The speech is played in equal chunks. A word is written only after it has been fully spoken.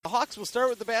Hawks will start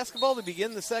with the basketball to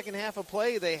begin the second half of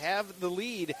play. They have the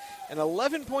lead, an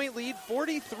 11-point lead,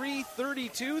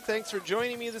 43-32. Thanks for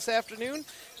joining me this afternoon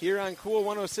here on Cool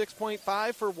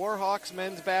 106.5 for Warhawks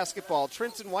men's basketball.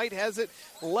 Trinson White has it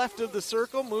left of the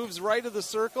circle, moves right of the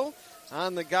circle.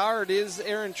 On the guard is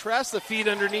Aaron Tress. The feed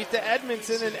underneath to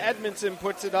Edmondson, and Edmondson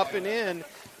puts it up and in.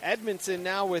 Edmondson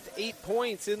now with 8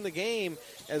 points in the game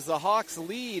as the Hawks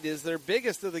lead is their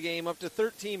biggest of the game, up to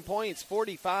 13 points,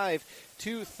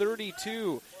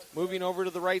 45-32. Moving over to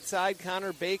the right side,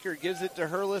 Connor Baker gives it to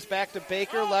Hurlis, back to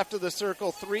Baker, left of the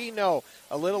circle, three, no,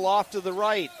 a little off to the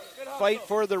right. Fight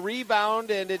for the rebound,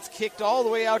 and it's kicked all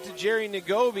the way out to Jerry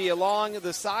Nagobi along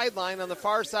the sideline on the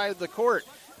far side of the court.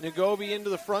 Nagobi into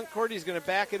the front court, he's going to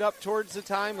back it up towards the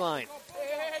timeline.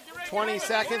 20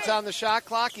 seconds on the shot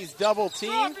clock. He's double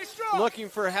teamed, looking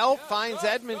for help, finds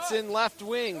Edmondson left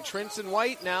wing. Trinson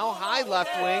White now, high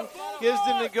left wing, gives to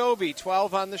Nagobi.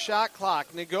 12 on the shot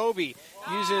clock. Nagobi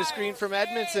using a screen from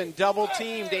Edmondson, double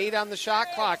teamed, 8 on the shot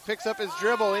clock, picks up his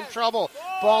dribble, in trouble,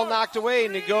 ball knocked away.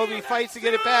 Nagobi fights to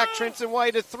get it back. Trinson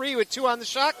White a 3 with 2 on the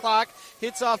shot clock,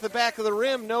 hits off the back of the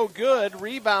rim, no good.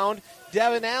 Rebound,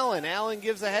 Devin Allen. Allen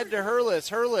gives ahead to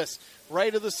Hurlis. Hurlis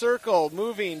right of the circle,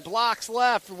 moving, blocks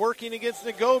left, working against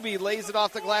Nagobi, lays it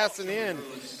off the glass and in.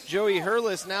 Joey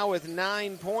Hurlis now with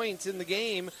 9 points in the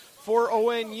game for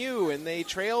ONU, and they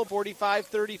trail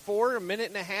 45-34. A minute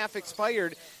and a half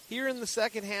expired here in the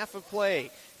second half of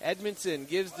play. Edmondson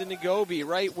gives to Nagobi,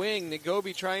 right wing.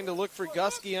 Nagobi trying to look for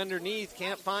Gusky underneath,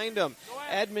 can't find him.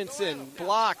 Edmondson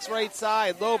blocks right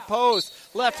side, low post,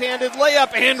 left-handed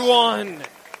layup, and one.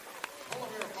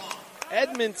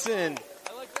 Edmondson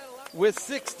with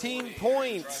 16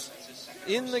 points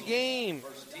in the game.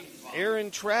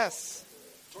 Aaron Tress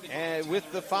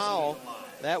with the foul.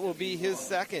 That will be his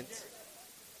second.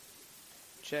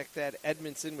 Check that,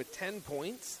 Edmondson with 10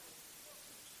 points.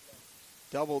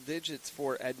 Double digits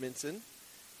for Edmondson.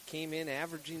 Came in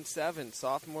averaging 7.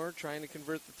 Sophomore trying to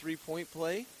convert the three-point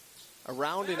play.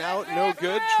 Around and out, no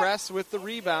good. Tress with the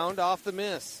rebound off the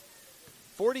miss.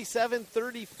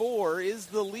 47-34 is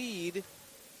the lead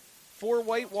for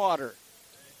Whitewater.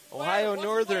 Ohio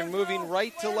Northern moving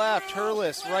right to left.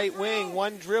 Hurlis, right wing,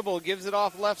 one dribble, gives it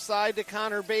off left side to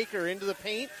Connor Baker into the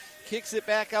paint, kicks it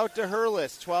back out to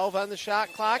Hurlis. 12 on the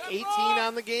shot clock, 18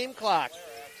 on the game clock.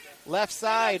 Left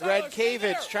side,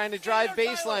 Redkavich trying to drive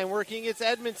baseline, working against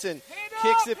Edmondson.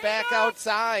 Kicks it back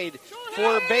outside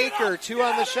for Baker. 2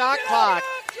 on the shot clock.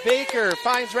 Baker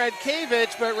finds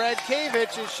Redkavich, but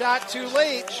Redkavich is shot too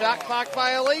late. Shot clock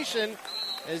violation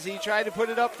as he tried to put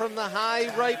it up from the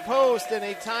high right post, and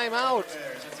a timeout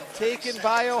taken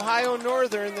by Ohio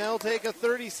Northern. They'll take a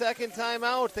 30-second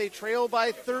timeout. They trail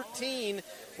by 13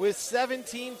 with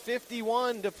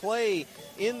 17:51 to play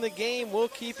in the game. We'll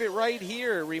keep it right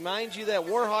here. Remind you that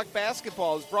Warhawk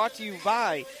basketball is brought to you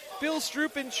by Bill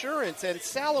Stroop Insurance and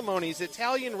Salamone's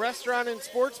Italian Restaurant and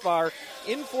Sports Bar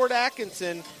in Fort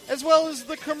Atkinson, as well as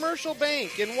the Commercial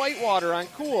Bank in Whitewater on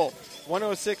Cool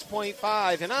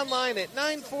 106.5 and online at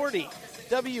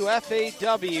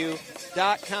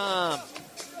 940WFAW.com.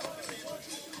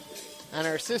 On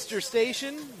our sister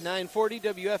station, 940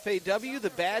 WFAW, the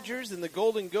Badgers and the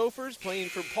Golden Gophers playing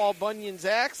for Paul Bunyan's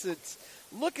Axe. It's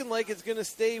looking like it's going to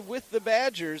stay with the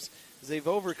Badgers as they've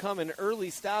overcome an early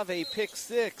Stave pick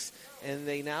 6, and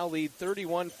they now lead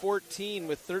 31-14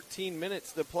 with 13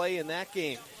 minutes to play in that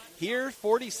game. Here,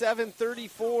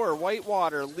 47-34,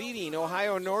 Whitewater leading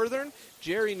Ohio Northern.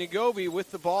 Jerry Nagobi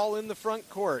with the ball in the front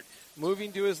court.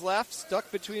 Moving to his left, stuck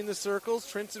between the circles.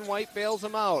 Trinson White bails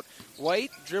him out.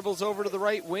 White dribbles over to the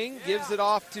right wing, gives it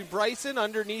off to Bryson,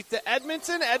 underneath to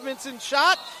Edmondson. Edmondson's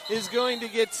shot is going to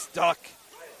get stuck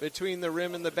between the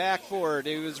rim and the backboard.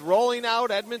 He was rolling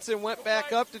out. Edmondson went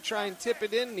back up to try and tip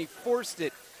it in, and he forced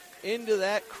it into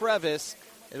that crevice.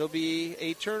 It'll be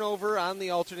a turnover on the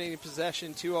alternating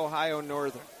possession to Ohio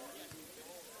Northern.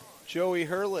 Joey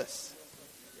Hurlis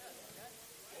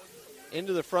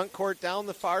into the front court, down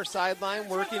the far sideline,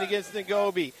 working against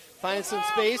Nagobi. Finds some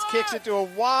space, kicks it to a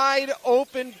wide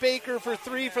open Baker for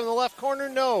 3 from the left corner.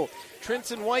 No.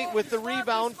 Trinson White with the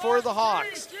rebound for the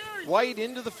Hawks. White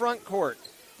into the front court.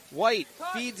 White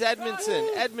feeds Edmondson.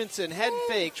 Edmondson, head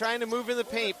fake, trying to move in the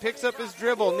paint, picks up his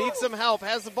dribble, needs some help,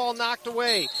 has the ball knocked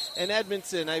away. And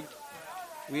Edmondson,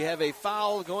 we have a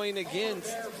foul going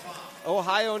against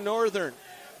Ohio Northern.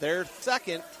 Their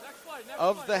second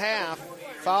of the half.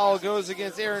 Foul goes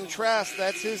against Aaron Tress.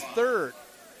 That's his third.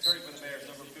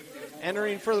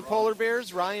 Entering for the Polar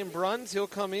Bears, Ryan Bruns. He'll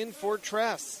come in for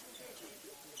Tress.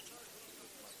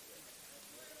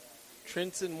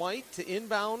 Trinson White to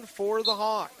inbound for the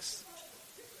Hawks.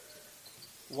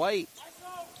 White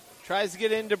Tries to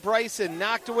get into Bryson.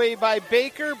 Knocked away by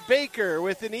Baker. Baker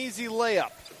with an easy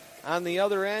layup on the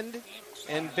other end.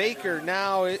 And Baker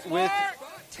now with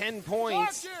 10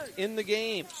 points in the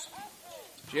game.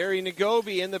 Jerry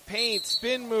Nagobi in the paint.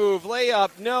 Spin move.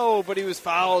 Layup. No, but he was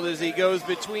fouled as he goes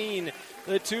between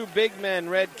the two big men,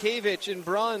 Redkavich and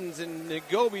Bruns. And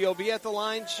Nagobi will be at the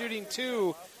line shooting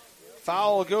 2.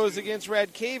 Foul goes against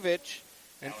Redkavich.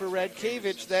 And for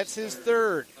Redkavich, that's his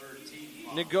 3rd.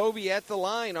 Nagobi at the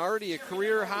line, already a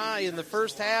career high in the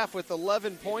first half with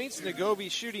 11 points. Nagobi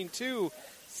shooting 2,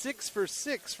 6 for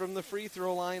 6 from the free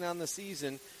throw line on the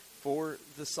season for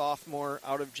the sophomore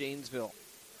out of Janesville.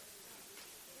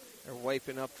 They're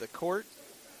wiping up the court.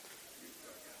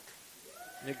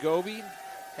 Nagobi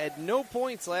had no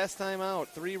points last time out.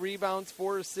 3 rebounds,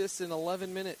 4 assists in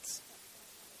 11 minutes.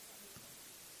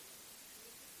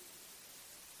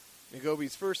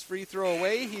 Nagobi's first free throw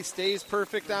away. He stays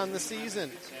perfect on the season.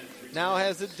 Now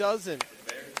has a dozen.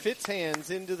 Fitzhands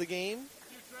into the game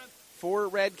for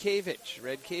Redkavich.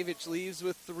 Redkavich leaves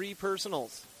with 3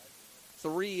 personals.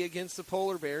 3 against the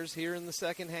Polar Bears here in the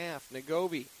second half.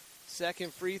 Nagobi,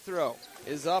 second free throw,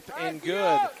 is up and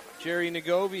good. Jerry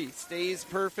Nagobi stays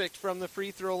perfect from the free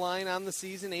throw line on the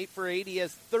season. 8 for 8. He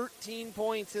has 13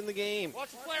 points in the game,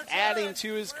 adding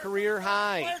to his career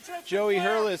high. Joey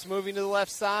Hurlis moving to the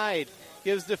left side.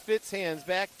 Gives to Fitzhands,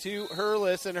 back to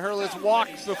Hurlis, and Hurlis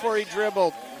walked before he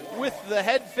dribbled with the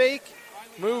head fake,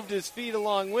 moved his feet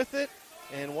along with it,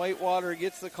 and Whitewater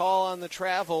gets the call on the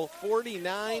travel.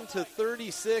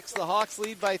 49-36. The Hawks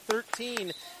lead by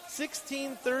 13.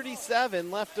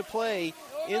 16:37 left to play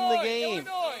in the game.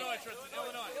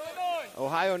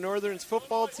 Ohio Northern's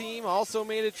football team also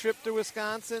made a trip to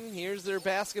Wisconsin. Here's their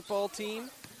basketball team.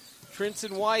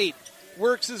 Trinson White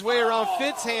works his way around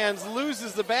Fitzhands,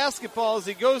 loses the basketball as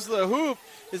he goes to the hoop,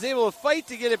 is able to fight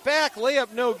to get it back.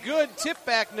 Layup no good, tip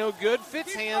back no good.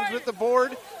 Fitzhands with the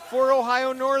board for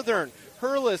Ohio Northern.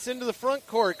 Hurlis into the front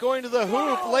court, going to the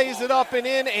hoop, lays it up and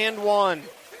in, and one.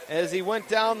 As he went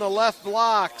down the left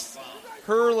blocks,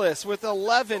 Hurlis with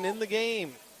 11 in the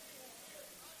game.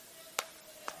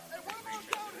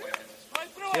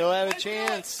 He'll have a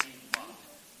chance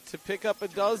to pick up a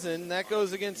dozen. That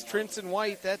goes against Trinson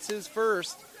White. That's his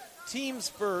first, team's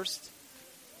first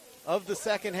of the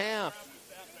second half.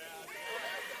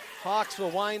 Hawks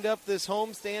will wind up this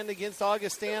homestand against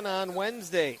Augustana on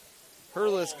Wednesday.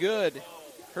 Hurlis good.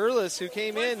 Hurlis, who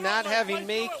came in not having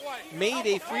made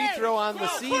a free throw on the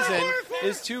season,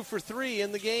 is 2 for 3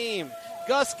 in the game.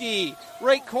 Gusky,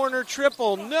 right corner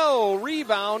triple, no.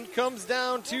 Rebound comes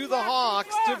down to the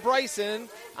Hawks, to Bryson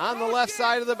on the left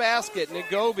side of the basket.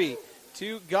 Nagobi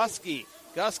to Gusky.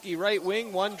 Gusky, right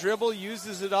wing, one dribble,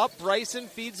 uses it up. Bryson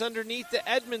feeds underneath to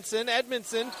Edmondson.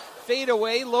 Edmondson, fade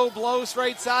away, low blows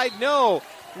right side, no.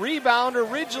 Rebound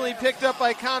originally picked up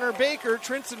by Connor Baker.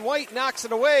 Trinson White knocks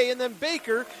it away, and then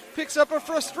Baker picks up a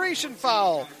frustration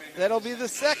foul. That'll be the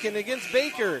second against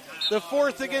Baker, the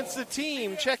 4th against the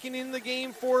team. Checking in the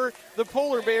game for the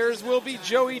Polar Bears will be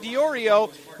Joey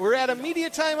Diorio. We're at a media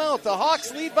timeout. The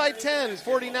Hawks lead by 10,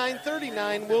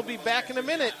 49-39. We'll be back in a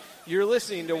minute. You're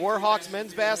listening to Warhawks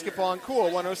men's basketball on Cool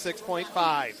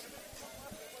 106.5.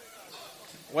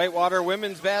 Whitewater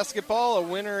women's basketball, a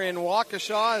winner in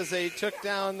Waukesha as they took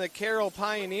down the Carroll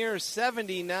Pioneers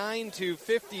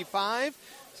 79-55.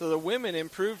 So the women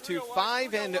improved to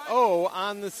 5-0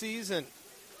 on the season.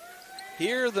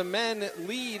 Here the men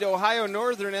lead Ohio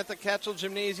Northern at the Ketchel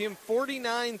Gymnasium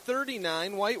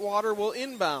 49-39. Whitewater will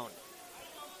inbound.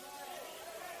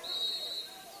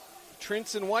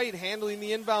 Trinson White handling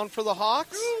the inbound for the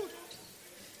Hawks.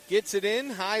 Gets it in,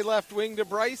 high left wing to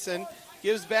Bryson.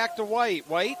 Gives back to White.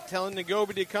 White telling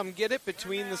Nagobi to come get it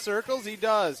between the circles. He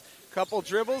does. Couple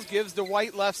dribbles, gives to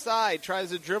White left side.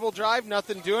 Tries a dribble drive,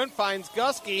 nothing doing. Finds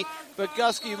Gusky, but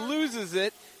Gusky loses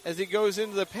it as he goes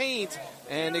into the paint,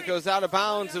 and it goes out of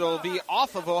bounds. It'll be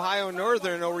off of Ohio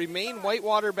Northern. It'll remain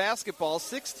Whitewater basketball.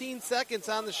 16 seconds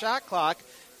on the shot clock.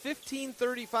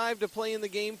 15:35 to play in the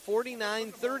game.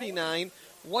 49-39.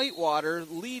 Whitewater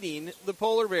leading the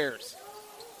Polar Bears.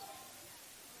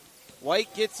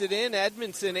 White gets it in.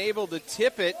 Edmondson able to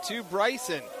tip it to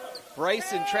Bryson.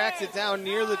 Bryson tracks it down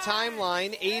near the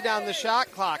timeline. 8 on the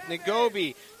shot clock.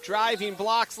 Nagobi driving,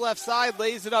 blocks left side,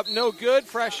 lays it up, no good.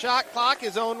 Fresh shot clock,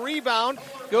 his own rebound.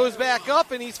 Goes back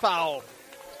up, and he's fouled.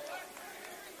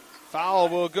 Foul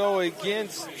will go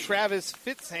against Travis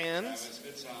Fitzhands.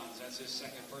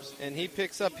 And he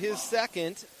picks up his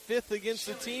second, 5th against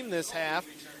the team this half.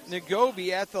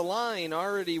 Nagobi at the line,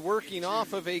 already working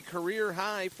off of a career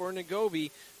high for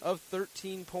Nagobi of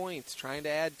 13 points, trying to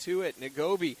add to it.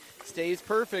 Nagobi stays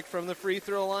perfect from the free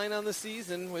throw line on the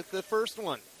season with the first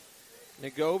one.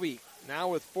 Nagobi now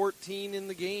with 14 in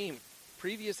the game.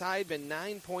 Previous high had been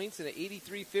 9 points in an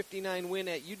 83-59 win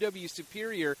at UW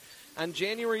Superior on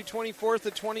January 24th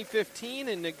of 2015,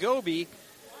 and Nagobi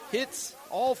hits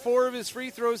all 4 of his free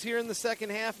throws here in the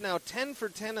second half, now 10 for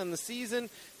 10 on the season,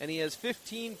 and he has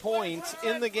 15 points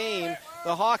in the game.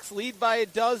 The Hawks lead by a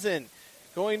dozen.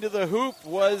 Going to the hoop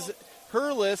was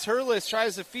Hurlis. Hurlis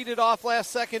tries to feed it off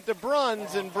last second to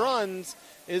Bruns, and Bruns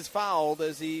is fouled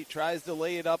as he tries to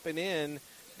lay it up and in.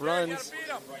 Bruns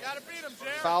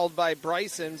fouled by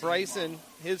Bryson. Bryson,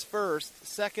 his first,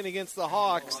 second against the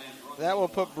Hawks. That will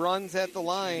put Bruns at the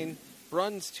line.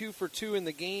 Bruns 2 for 2 in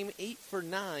the game, 8 for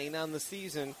 9 on the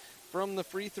season from the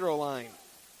free throw line.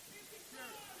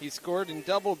 He scored in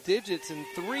double digits in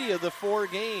 3 of the 4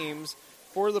 games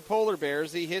for the Polar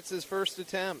Bears. He hits his first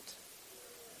attempt.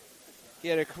 He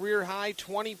had a career high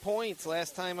 20 points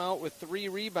last time out with 3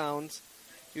 rebounds.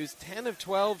 He was 10 of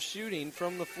 12 shooting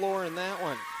from the floor in that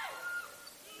one.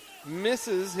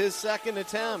 Misses his second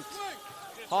attempt.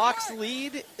 Hawks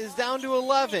lead is down to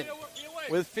 11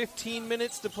 with 15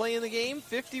 minutes to play in the game,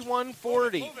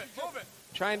 51-40.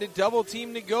 Trying to double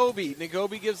team Nagobi.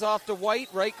 Nagobi gives off to White,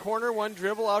 right corner, one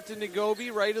dribble out to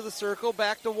Nagobi, right of the circle,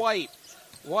 back to White.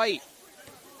 White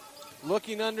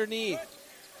looking underneath.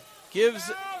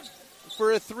 Gives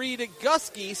for a 3 to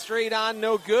Gusky, straight on,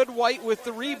 no good. White with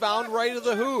the rebound, right of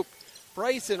the hoop.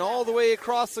 Bryson all the way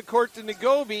across the court to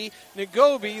Nagobi.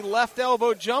 Nagobi, left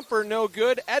elbow jumper, no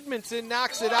good. Edmondson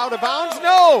knocks it out of bounds.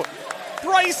 No!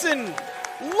 Bryson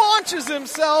launches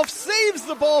himself, saves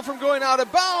the ball from going out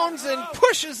of bounds, and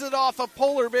pushes it off a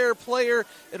Polar Bear player.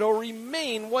 It'll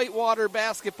remain Whitewater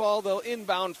basketball. They'll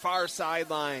inbound far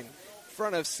sideline in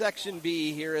front of Section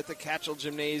B here at the Catchell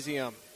Gymnasium.